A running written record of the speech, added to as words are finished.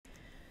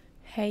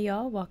Hey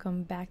y'all,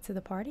 welcome back to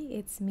the party.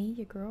 It's me,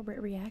 your girl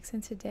BrittReacts,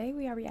 and today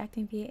we are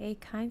reacting via a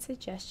kind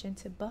suggestion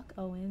to Buck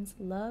Owens'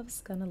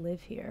 Love's Gonna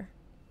Live Here.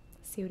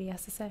 See what he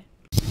has to say.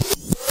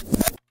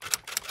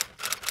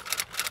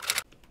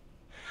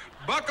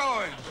 Buck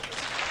Owens.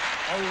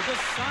 Oh, the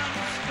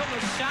sun's gonna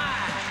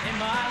shine in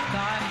my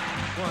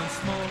life once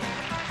more.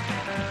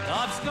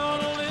 Love's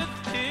gonna live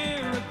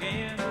here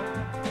again.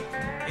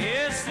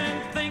 Yes,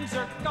 and things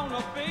are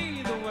gonna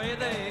be the way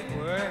they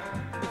were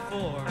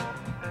before.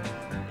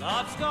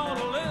 Love's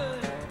gonna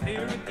live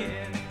here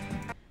again.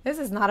 This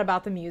is not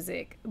about the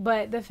music,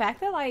 but the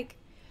fact that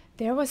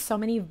there was so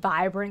many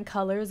vibrant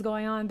colors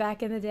going on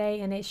back in the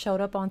day and it showed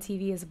up on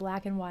TV as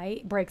black and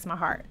white breaks my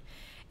heart.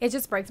 It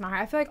just breaks my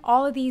heart. I feel like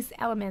all of these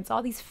elements,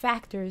 all these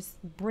factors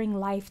bring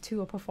life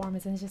to a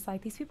performance, and it's just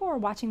like these people are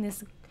watching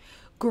this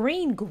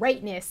green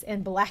greatness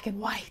in black and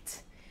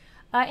white.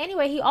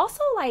 Anyway, he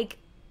also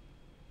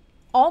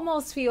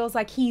almost feels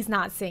like he's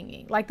not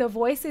singing. Like the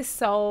voice is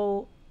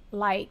so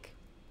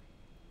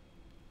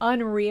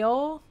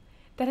unreal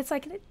that it's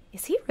like,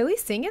 is he really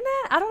singing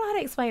that? I don't know how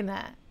to explain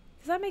that.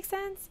 Does that make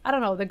sense? I don't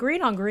know. The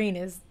green on green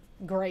is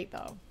great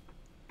though.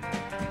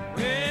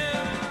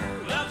 Well,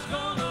 love's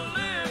gonna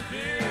live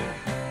here.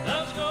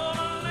 Love's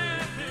gonna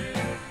live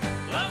here.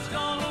 Love's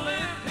gonna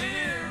live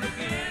here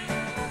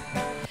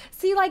again.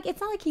 See,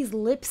 it's not like he's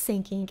lip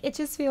syncing. It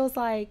just feels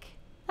like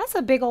that's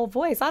a big old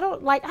voice. I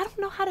don't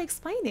know how to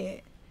explain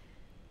it.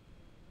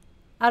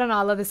 I don't know.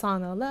 I love this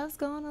song though. Love's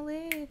gonna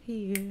live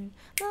here.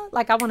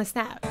 I want to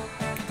snap.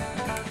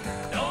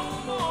 No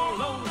more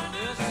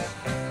loneliness,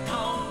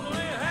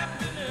 only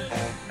happiness.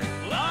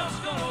 Love's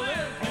gonna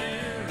live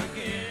here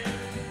again.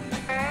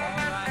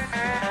 All right.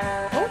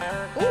 Oh,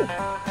 ooh.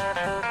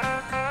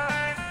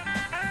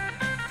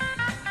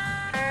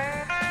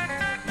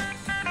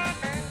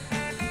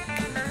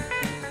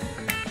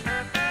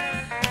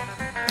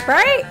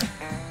 Right?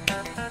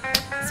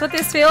 That's what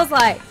this feels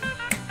like.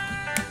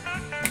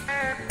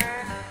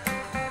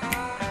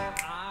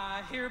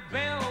 I hear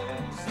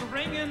bells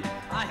ringing,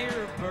 I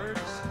hear birds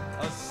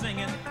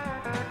a-singing.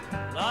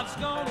 Love's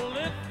gonna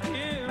live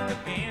here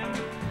again.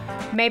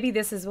 Maybe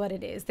this is what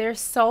it is. There's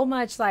so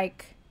much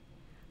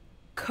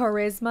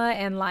charisma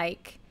and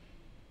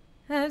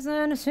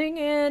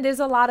singing. There's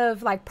a lot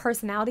of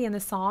personality in the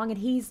song, and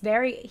he's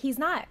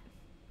not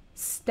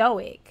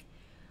stoic,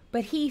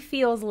 but he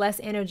feels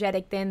less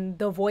energetic than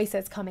the voice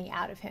that's coming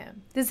out of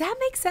him. Does that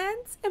make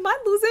sense? Am I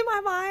losing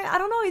my mind? I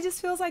don't know. It just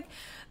feels like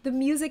the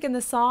music and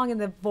the song and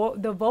the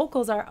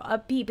vocals are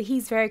upbeat, but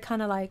he's very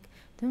kind of dun,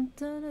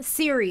 dun, dun,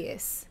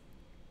 serious.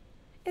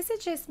 Is it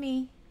just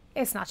me?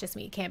 It's not just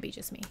me. It can't be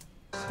just me.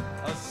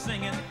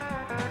 A-singing,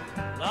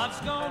 love's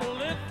gonna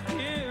live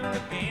here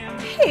again.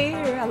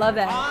 Here, I love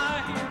that.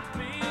 I hear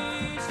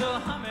bees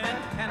a-humming,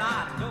 and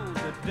I know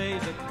the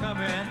days are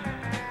coming.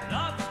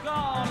 Love's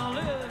gonna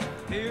live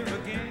here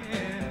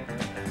again.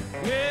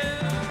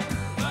 Well,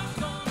 love's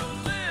gonna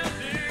live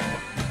here.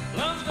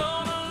 Love's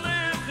gonna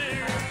live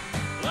here.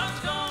 Love's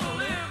gonna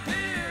live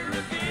here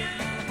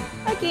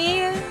again.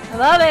 Again, I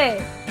love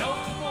it. No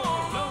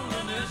more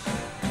loneliness,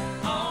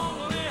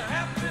 only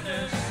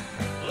happiness.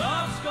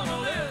 Love's gonna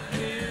live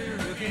here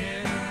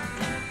again.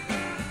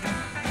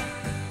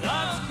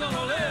 Love's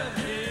gonna live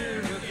here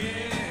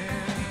again.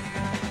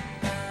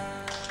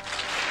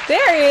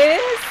 There he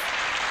is.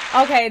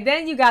 Okay,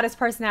 then you got his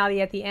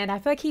personality at the end. I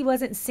feel like he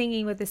wasn't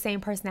singing with the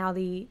same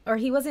personality, or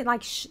he wasn't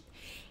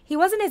he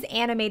wasn't as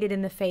animated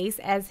in the face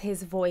as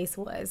his voice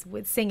was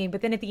with singing.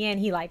 But then at the end,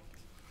 he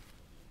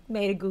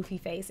made a goofy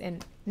face,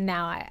 and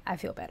now I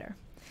feel better.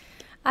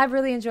 I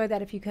really enjoyed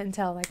that. If you couldn't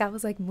tell, I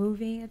was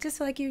moving. I just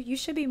feel like you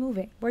should be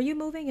moving. Were you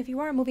moving? If you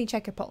weren't moving,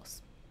 check your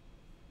pulse.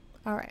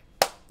 All right,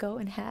 go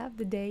and have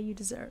the day you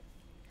deserve.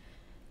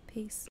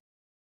 Peace.